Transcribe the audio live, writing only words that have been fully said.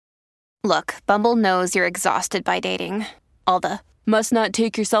Look, Bumble knows you're exhausted by dating. All the must not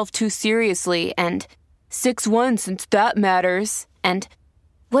take yourself too seriously and 6'1" since that matters. And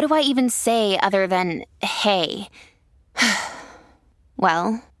what do I even say other than hey?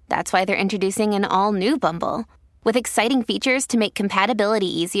 Well, that's why they're introducing an all-new Bumble with exciting features to make compatibility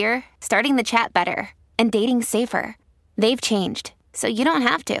easier, starting the chat better, and dating safer. They've changed, so you don't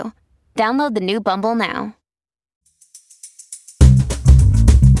have to. Download the new Bumble now.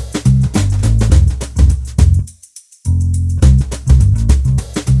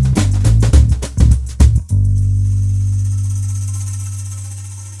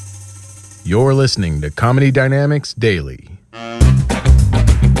 You're listening to Comedy Dynamics Daily.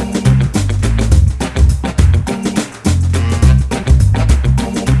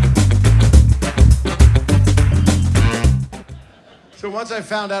 So once I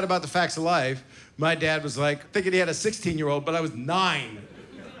found out about the facts of life, my dad was like, thinking he had a 16-year-old, but I was 9.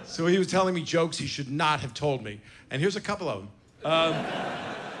 So he was telling me jokes he should not have told me. And here's a couple of them.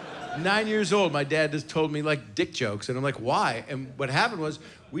 9 years old, my dad just told me like dick jokes. And I'm like, why? And what happened was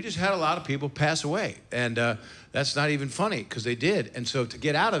we just had a lot of people pass away. And that's not even funny, because they did. And so to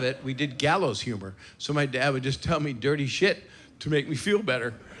get out of it, we did gallows humor. So my dad would just tell me dirty shit to make me feel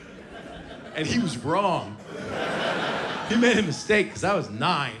better. And he was wrong. He made a mistake, because I was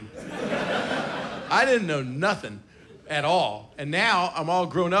 9. I didn't know nothing at all. And now I'm all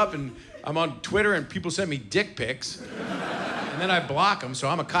grown up and I'm on Twitter and people send me dick pics. And then I block them, so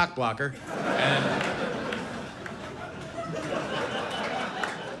I'm a cock blocker. And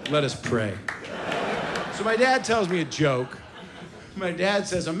let us pray. So my dad tells me a joke. My dad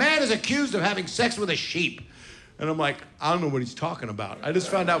says, a man is accused of having sex with a sheep. And I'm like, I don't know what he's talking about. I just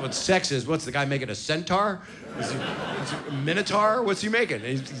found out what sex is. What's the guy making, a centaur? Is he a minotaur? What's he making?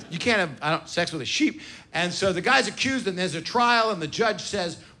 You can't have sex with a sheep. And so the guy's accused, and there's a trial, and the judge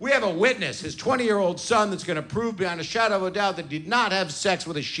says, we have a witness, his 20-year-old son, that's going to prove beyond a shadow of a doubt that he did not have sex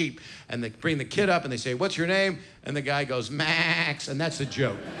with a sheep. And they bring the kid up, and they say, what's your name? And the guy goes, Max, and that's a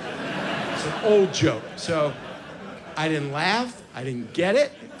joke. It's an old joke. So I didn't laugh. I didn't get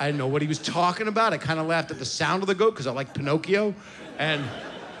it. I didn't know what he was talking about. I kind of laughed at the sound of the goat because I like Pinocchio. And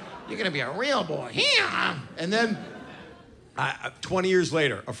you're going to be a real boy. Yeah. And then 20 years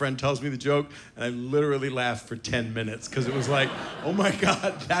later, a friend tells me the joke, and I literally laughed for 10 minutes because it was like, oh my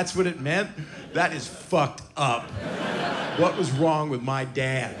God, that's what it meant? That is fucked up. What was wrong with my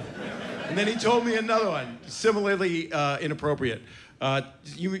dad? And then he told me another one, similarly inappropriate.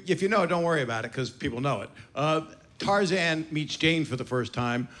 If you know, don't worry about it because people know it. Tarzan meets Jane for the first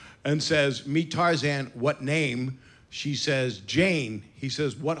time and says, meet Tarzan, what name? She says, Jane. He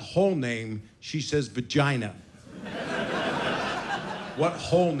says, what whole name? She says, vagina. What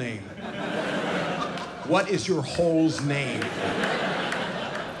whole name? What is your hole's name?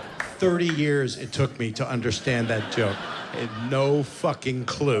 30 years it took me to understand that joke. I had no fucking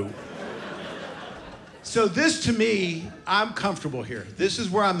clue. So this, to me, I'm comfortable here. This is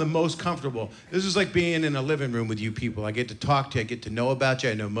where I'm the most comfortable. This is like being in a living room with you people. I get to talk to you, I get to know about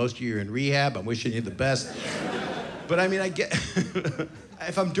you. I know most of you are in rehab. I'm wishing you the best. But I mean,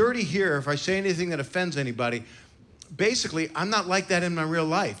 if I'm dirty here, if I say anything that offends anybody, basically, I'm not like that in my real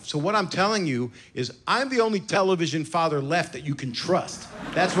life. So what I'm telling you is I'm the only television father left that you can trust.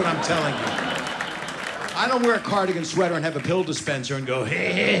 That's what I'm telling you. I don't wear a cardigan sweater and have a pill dispenser and go,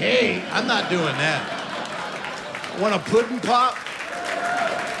 hey, hey, hey. I'm not doing that. Want a pudding pop?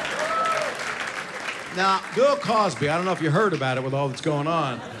 Now, Bill Cosby, I don't know if you heard about it with all that's going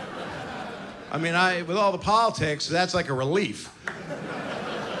on. I mean, with all the politics, that's like a relief.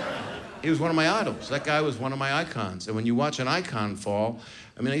 He was one of my idols. That guy was one of my icons. And when you watch an icon fall,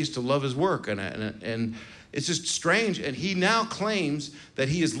 I mean, I used to love his work. And it's just strange. And he now claims that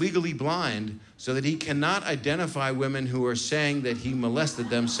he is legally blind so that he cannot identify women who are saying that he molested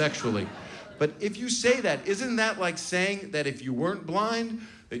them sexually. But if you say that, isn't that like saying that if you weren't blind,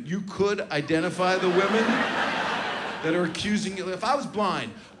 that you could identify the women that are accusing you? If I was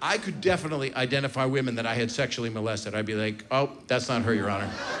blind, I could definitely identify women that I had sexually molested. I'd be like, oh, that's not her, Your Honor.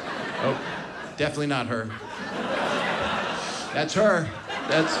 Oh, definitely not her. That's her.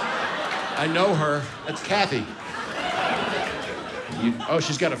 I know her. That's Kathy.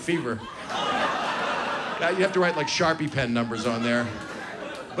 She's got a fever. Now you have to write like Sharpie pen numbers on there.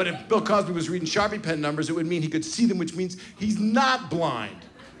 But if Bill Cosby was reading Sharpie pen numbers, it would mean he could see them, which means he's not blind.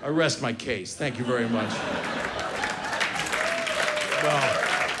 I rest my case. Thank you very much. Well,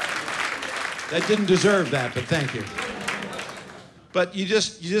 that didn't deserve that, but thank you. But you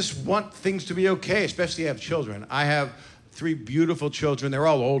just want things to be okay, especially if you have children. I have 3 beautiful children. They're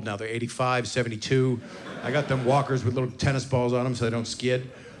all old now. They're 85, 72. I got them walkers with little tennis balls on them so they don't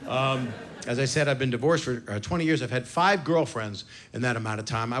skid. As I said, I've been divorced for 20 years. I've had 5 girlfriends in that amount of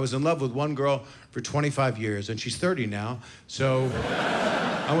time. I was in love with one girl for 25 years, and she's 30 now. So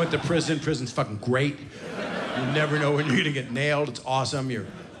I went to prison. Prison's fucking great. You never know when you're gonna get nailed. It's awesome. Your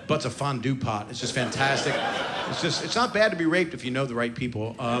butt's a fondue pot. It's just fantastic. It's not bad to be raped if you know the right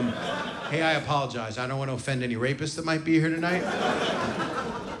people. Hey, I apologize. I don't want to offend any rapists that might be here tonight.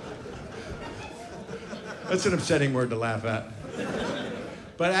 That's an upsetting word to laugh at.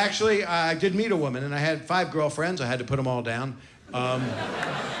 But actually, I did meet a woman, and I had 5 girlfriends. I had to put them all down.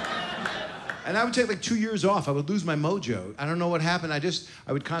 And I would take like 2 years off. I would lose my mojo. I don't know what happened. I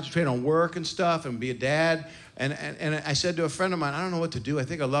would concentrate on work and stuff and be a dad. And I said to a friend of mine, I don't know what to do. I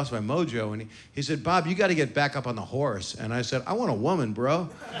think I lost my mojo. And he said, Bob, you got to get back up on the horse. And I said, I want a woman, bro.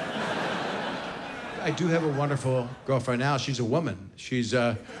 I do have a wonderful girlfriend now. She's a woman. She's...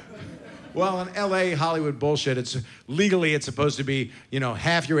 Well, in LA, Hollywood bullshit, it's supposed to be,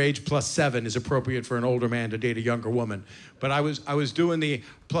 half your age plus 7 is appropriate for an older man to date a younger woman. But I was doing the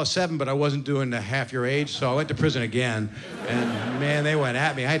plus 7, but I wasn't doing the half your age, so I went to prison again. And man, they went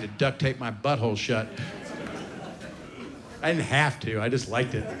at me. I had to duct tape my butthole shut. I didn't have to, I just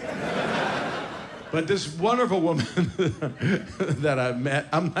liked it. But this wonderful woman that I met,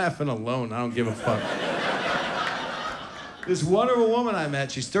 I'm laughing alone, I don't give a fuck. This wonderful woman I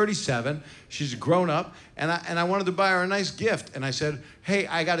met, she's 37, she's grown up, and I wanted to buy her a nice gift. And I said, hey,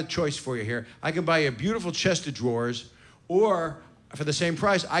 I got a choice for you here. I can buy you a beautiful chest of drawers, or for the same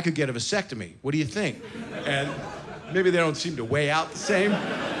price, I could get a vasectomy. What do you think? And maybe they don't seem to weigh out the same.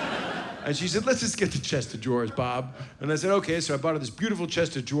 And she said, let's just get the chest of drawers, Bob. And I said, okay, so I bought her this beautiful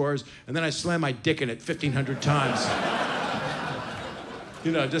chest of drawers, and then I slammed my dick in it 1,500 times.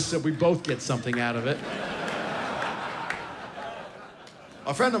 Just so we both get something out of it.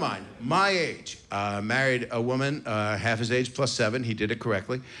 A friend of mine, my age, married a woman half his age plus 7. He did it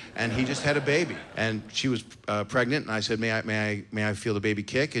correctly, and he just had a baby. And she was pregnant, and I said, may I feel the baby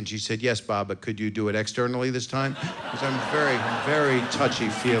kick? And she said, yes, Bob, but could you do it externally this time? Because I'm very, very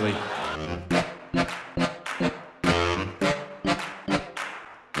touchy-feely.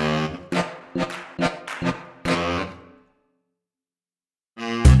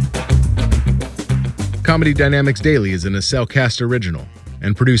 Comedy Dynamics Daily is an Accelcast original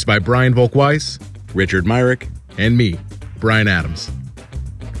and produced by Brian Volk-Weiss, Richard Myrick, and me, Brian Adams.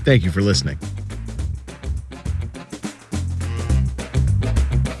 Thank you for listening.